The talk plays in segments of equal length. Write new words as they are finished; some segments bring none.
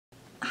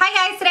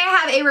Hi guys, today I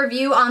have a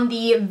review on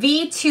the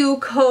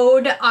V2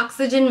 Code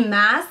Oxygen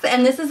Mask,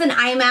 and this is an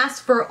eye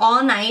mask for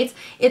all night.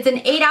 It's an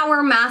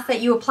 8-hour mask that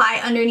you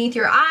apply underneath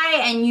your eye,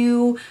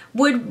 and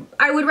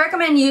I would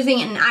recommend using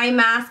an eye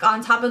mask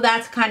on top of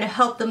that to kind of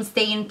help them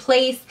stay in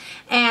place.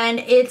 And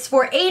it's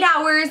for 8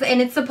 hours,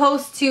 and it's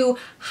supposed to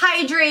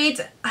hydrate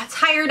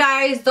tired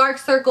eyes, dark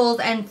circles,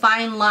 and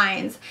fine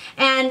lines.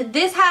 And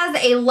this has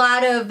a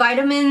lot of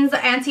vitamins,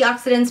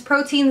 antioxidants,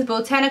 proteins,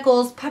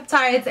 botanicals,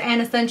 peptides,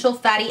 and essential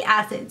fatty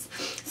acids.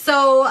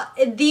 So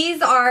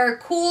these are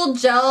cool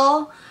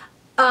gel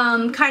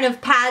kind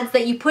of pads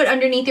that you put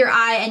underneath your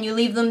eye, and you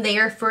leave them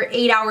there for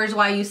 8 hours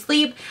while you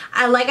sleep.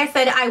 Like I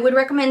said, I would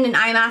recommend an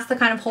eye mask to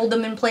kind of hold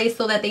them in place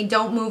so that they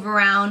don't move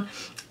around.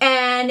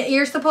 And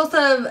you're supposed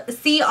to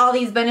see all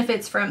these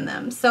benefits from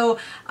them. So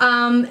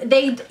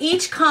they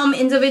each come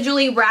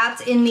individually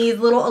wrapped in these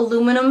little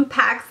aluminum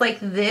packs like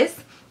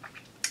this.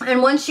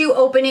 And once you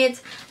open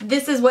it,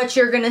 this is what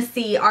you're gonna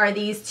see are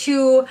these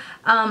two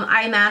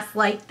eye masks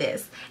like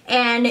this.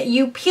 And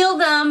you peel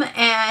them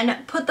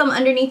and put them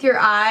underneath your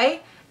eye,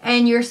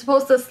 and you're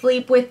supposed to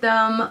sleep with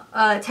them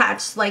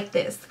attached like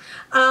this.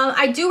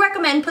 I do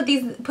recommend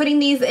putting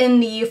these in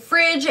the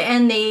fridge,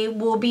 and they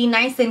will be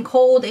nice and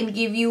cold and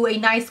give you a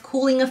nice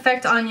cooling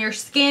effect on your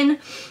skin.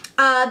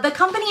 The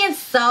company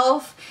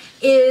itself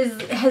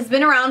has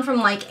been around from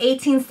like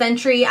 18th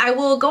century. I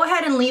will go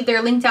ahead and leave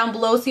their link down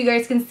below so you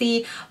guys can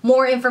see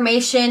more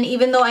information,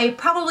 even though I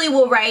probably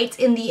will write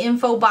in the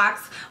info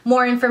box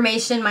more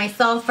information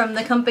myself from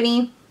the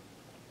company.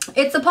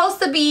 It's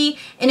supposed to be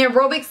an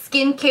aerobic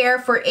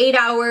skincare for 8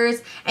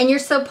 hours, and you're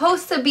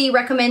supposed to be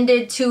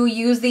recommended to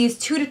use these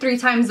 2 to 3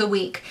 times a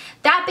week.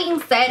 That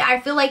being said, I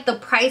feel like the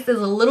price is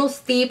a little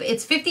steep.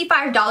 It's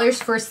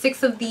 $55 for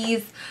 6 of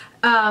these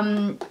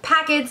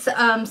packets,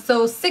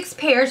 so 6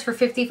 pairs for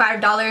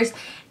 $55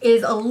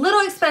 is a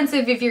little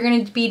expensive if you're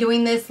going to be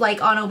doing this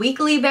like on a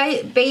weekly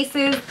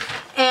basis.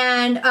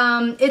 And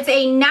it's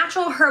a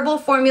natural herbal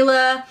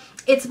formula.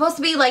 It's supposed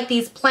to be like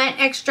these plant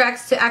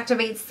extracts to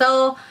activate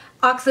cell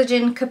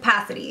oxygen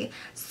capacity.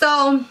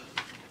 So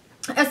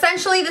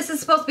essentially this is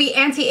supposed to be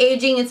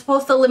anti-aging. It's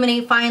supposed to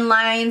eliminate fine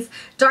lines,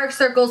 dark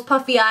circles,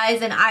 puffy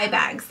eyes, and eye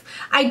bags.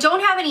 I don't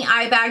have any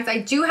eye bags. I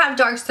do have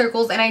dark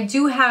circles, and I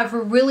do have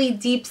really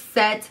deep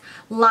set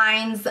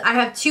lines. I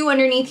have 2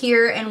 underneath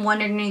here and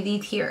 1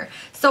 underneath here.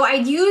 So I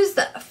used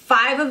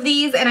 5 of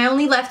these, and I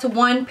only left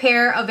 1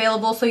 pair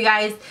available so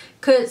I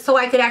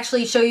could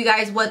actually show you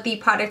guys what the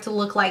product will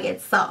look like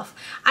itself.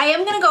 I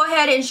am going to go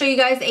ahead and show you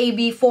guys a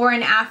before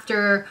and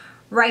after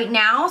right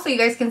now so you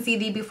guys can see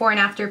the before and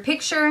after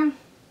picture.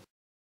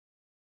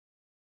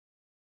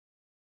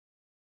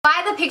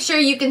 By the picture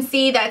you can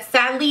see that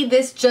sadly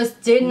this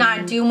just did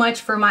not do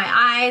much for my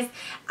eyes.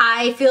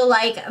 I feel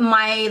like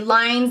my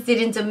lines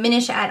didn't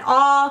diminish at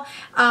all.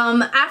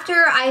 After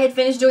I had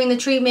finished doing the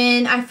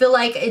treatment, I feel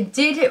like it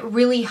did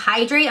really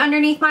hydrate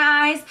underneath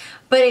my eyes,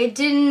 but it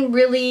didn't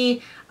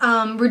really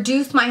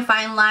reduce my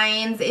fine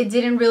lines. It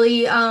didn't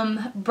really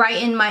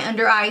brighten my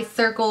under eye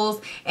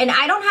circles, and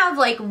I don't have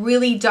like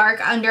really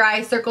dark under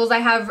eye circles. I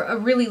have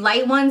really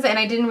light ones, and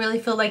I didn't really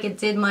feel like it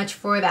did much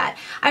for that.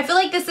 I feel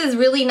like this is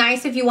really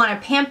nice if you want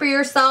to pamper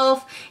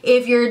yourself,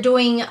 if you're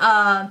doing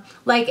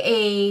like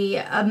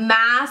a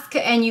mask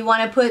and you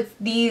want to put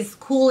these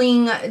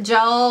cooling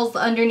gels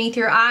underneath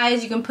your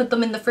eyes. You can put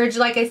them in the fridge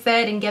like I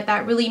said and get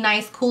that really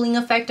nice cooling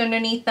effect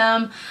underneath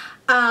them.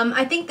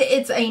 I think that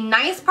it's a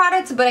nice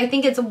product, but I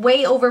think it's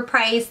way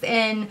overpriced,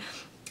 and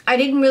I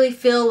didn't really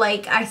feel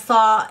like I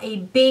saw a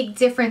big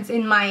difference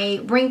in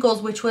my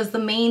wrinkles, which was the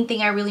main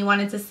thing I really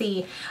wanted to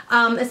see.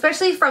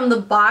 Especially from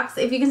the box.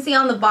 If you can see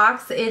on the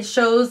box, it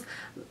shows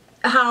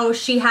how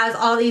she has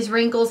all these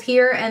wrinkles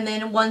here, and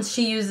then once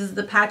she uses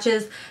the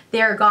patches,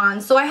 they're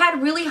gone. So I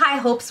had really high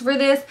hopes for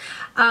this.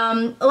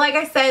 Like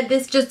I said,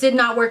 this just did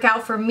not work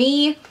out for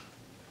me.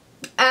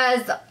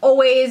 As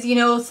always, you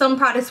know, some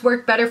products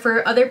work better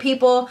for other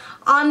people.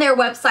 On their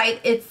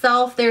website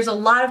itself, there's a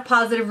lot of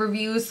positive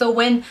reviews. So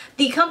when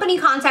the company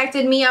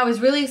contacted me, I was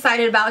really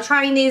excited about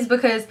trying these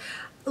because,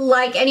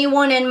 like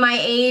anyone in my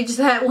age,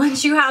 that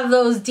once you have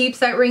those deep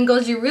set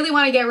wrinkles, you really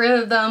want to get rid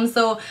of them.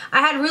 So I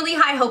had really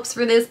high hopes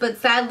for this, but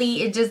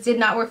sadly it just did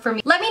not work for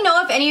me. Let me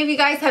know if any of you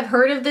guys have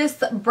heard of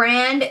this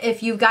brand,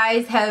 if you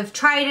guys have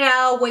tried it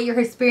out, what your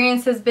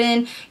experience has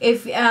been,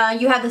 if you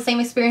had the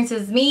same experience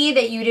as me,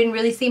 that you didn't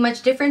really see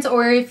much difference,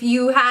 or if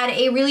you had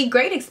a really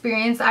great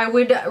experience. I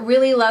would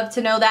really love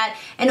to know that,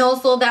 and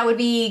also that would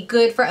be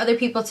good for other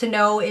people to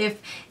know if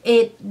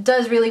it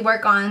does really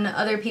work on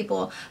other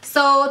people.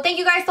 So thank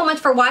you guys so much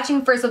for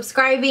watching, for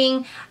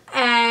subscribing.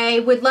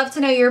 I would love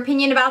to know your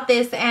opinion about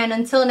this, and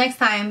until next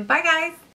time, bye guys.